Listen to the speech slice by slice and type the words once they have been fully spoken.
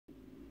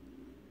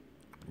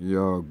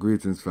Yo,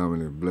 greetings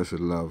family, blessed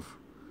love.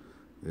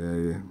 Yeah,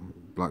 yeah.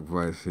 Black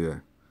Vice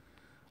here.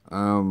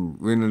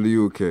 We're in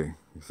the UK.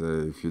 So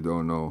if you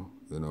don't know,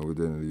 we're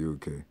in the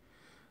UK.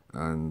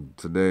 And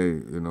today,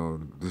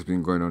 this has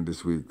been going on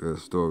this week, a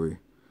story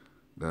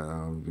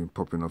that been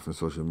popping off in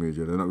social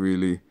media. They're not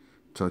really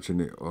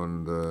touching it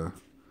on the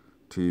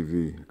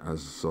TV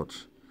as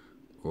such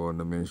or on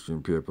the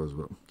mainstream papers,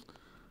 but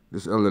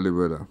this elderly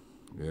brother,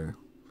 yeah.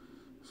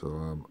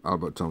 So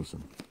Albert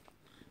Thompson,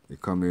 he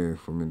come here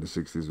from in the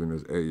 60s when he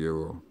was 8 year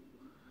old.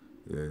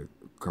 Yeah,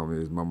 come here,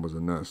 his mum was a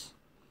nurse.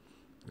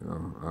 You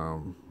know,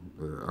 I'm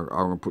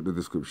gonna put the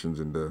descriptions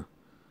in the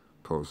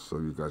post so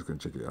you guys can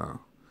check it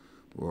out.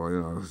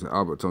 Well, it's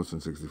Albert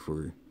Thompson,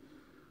 63,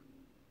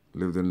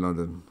 lived in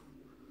London,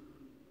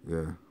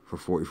 yeah, for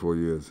 44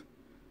 years.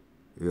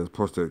 He has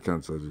prostate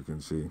cancer, as you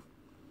can see,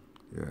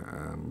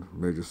 yeah, and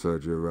major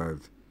surgery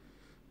arrived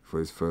for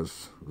his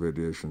first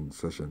radiation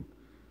session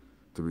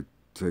to be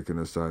taken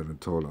aside and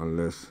told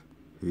unless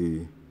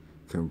he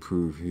can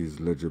prove he's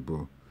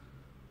legible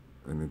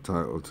and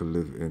entitled to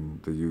live in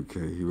the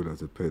UK, he would have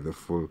to pay the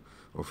full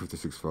of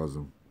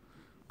 £56,000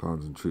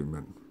 in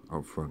treatment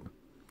up front.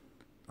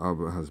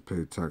 Albert has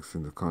paid tax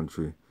in the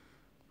country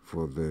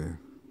for their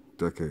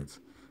decades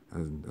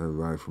and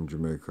arrived from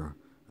Jamaica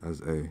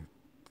as a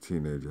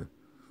teenager.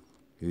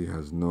 He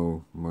has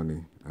no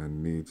money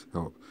and needs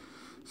help.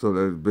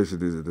 So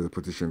basically there's a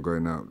petition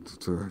going out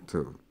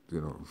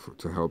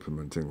to help him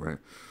and thing, right?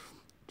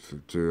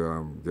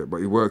 But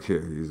he work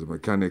here. He's a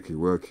mechanic. He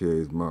work here.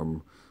 His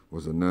mum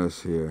was a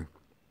nurse here.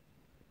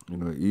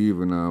 He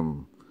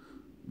even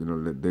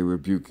they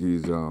rebuke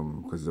his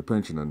because he's a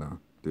pensioner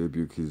now. They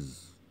rebuke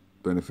his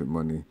benefit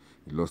money.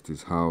 He lost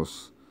his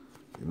house.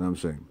 You know what I'm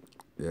saying?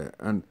 Yeah,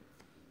 and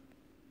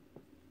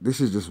this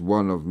is just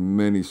one of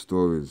many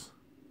stories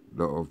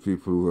that of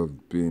people who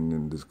have been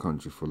in this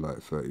country for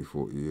like 30,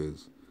 40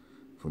 years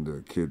from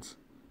their kids,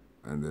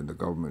 and then the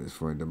government is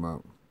throwing them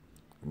out.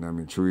 And I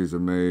mean, Theresa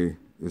May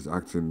is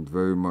acting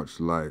very much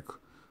like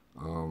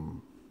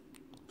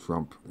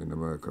Trump in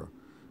America.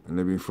 And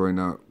they've been throwing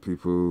out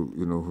people,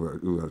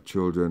 who have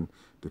children.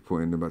 They're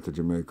putting them back to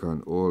Jamaica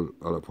and all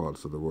other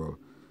parts of the world.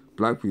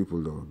 Black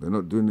people, though, they're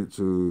not doing it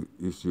to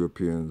East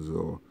Europeans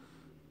or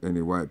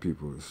any white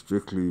people. It's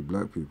strictly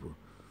black people,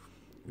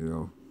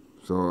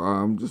 So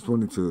I'm just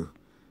wanting to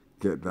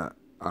get that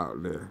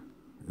out there.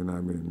 You know what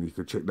I mean? You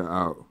could check that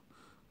out.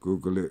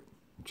 Google it.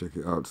 Check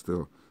it out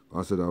still.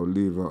 I said I'll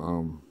leave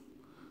a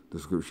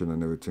description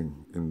and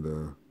everything in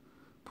the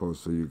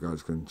post so you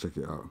guys can check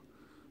it out.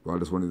 But I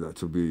just wanted that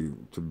to be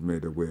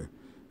made aware,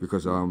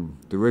 because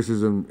the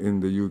racism in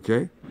the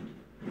UK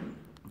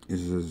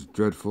is as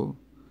dreadful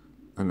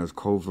and as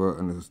covert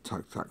and as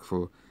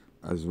tactful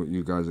as what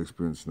you guys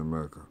experience in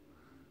America.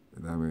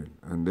 You know what I mean?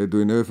 And they're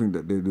doing everything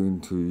that they're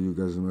doing to you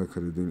guys in America,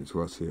 they're doing it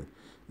to us here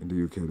in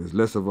the UK. There's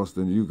less of us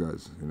than you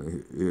guys,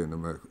 here in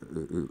America.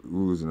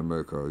 Who's in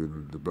America,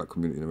 the black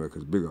community in America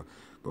is bigger.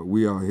 But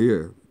we are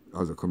here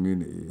as a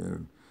community,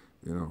 and,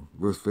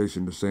 we're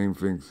facing the same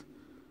things.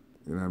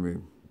 You know what I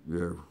mean?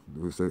 Yeah,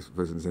 we're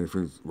facing the same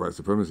things, white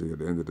supremacy at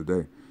the end of the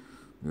day,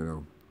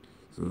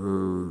 So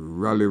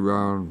rally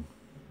around,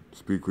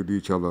 speak with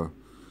each other,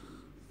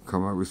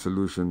 come out with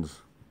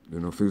solutions,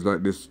 things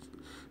like this.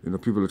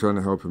 People are trying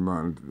to help him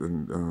out,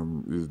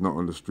 and he's not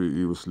on the street.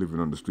 He was living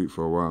on the street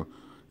for a while.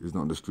 He's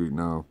not on the street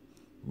now.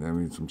 You know what I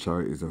mean? Some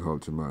charities have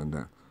helped him out and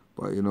that.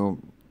 But,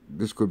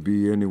 this could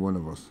be any one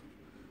of us.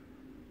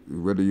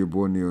 Whether you're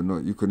born here or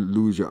not, you can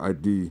lose your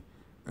ID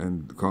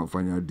and can't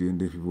find your ID, and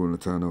then people want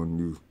to turn on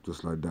you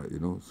just like that,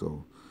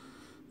 So,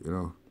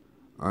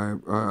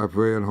 I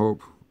pray and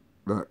hope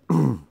that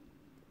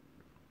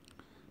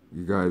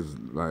you guys,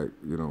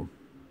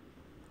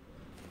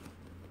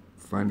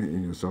 find it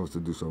in yourselves to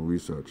do some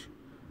research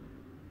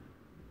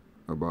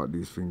about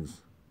these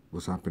things,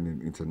 what's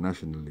happening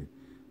internationally,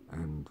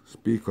 and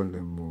speak on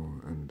them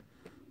more and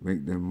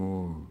make them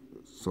more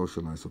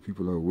socialized so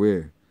people are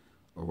aware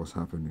of what's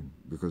happening.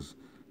 Because,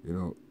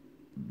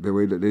 the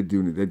way that they're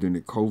doing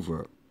it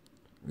covert.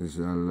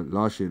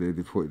 Last year they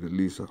deported at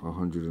least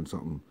 100 and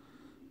something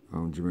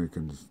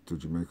Jamaicans to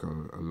Jamaica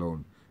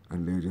alone,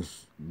 and they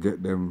just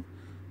get them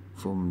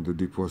from the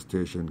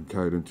deportation,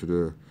 carry them to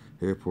the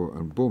airport,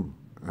 and boom.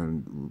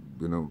 And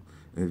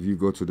if you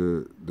go to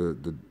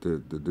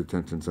the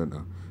detention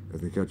center,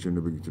 if they catch you and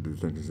they bring you to the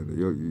detention center,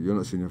 you're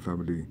not seeing your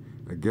family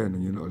again,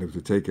 and you're not able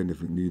to take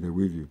anything neither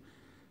with you,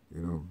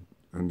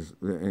 and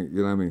you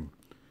know what I mean.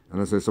 And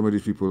I said some of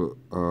these people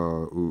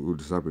who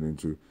this happening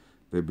to,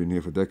 they've been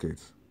here for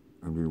decades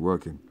and been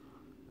working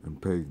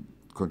and pay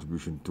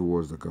contribution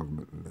towards the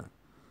government and that.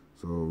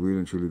 So really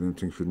and truly, them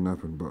things shouldn't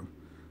happen. But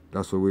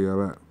that's where we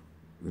are at.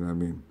 You know what I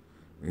mean?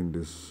 In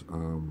this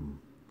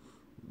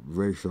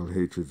racial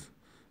hatred,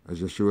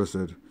 as Yeshua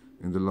said,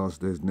 in the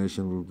last days,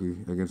 nation will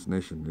be against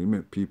nation. He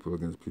meant people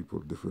against people,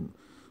 different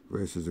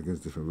races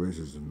against different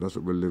races, and that's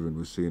what we're living.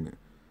 We're seeing it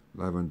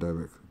live and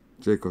direct.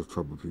 Jacob's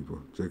trouble,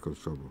 people. Jacob's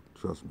trouble.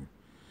 Trust me.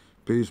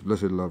 Peace,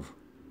 blessed love.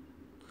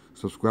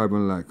 Subscribe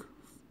and like.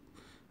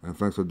 And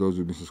thanks for those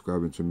who've been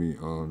subscribing to me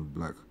on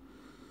Black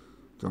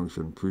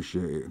Junction.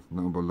 Appreciate it.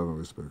 Nothing but love and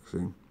respect.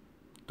 See?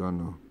 Done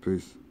now.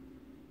 Peace.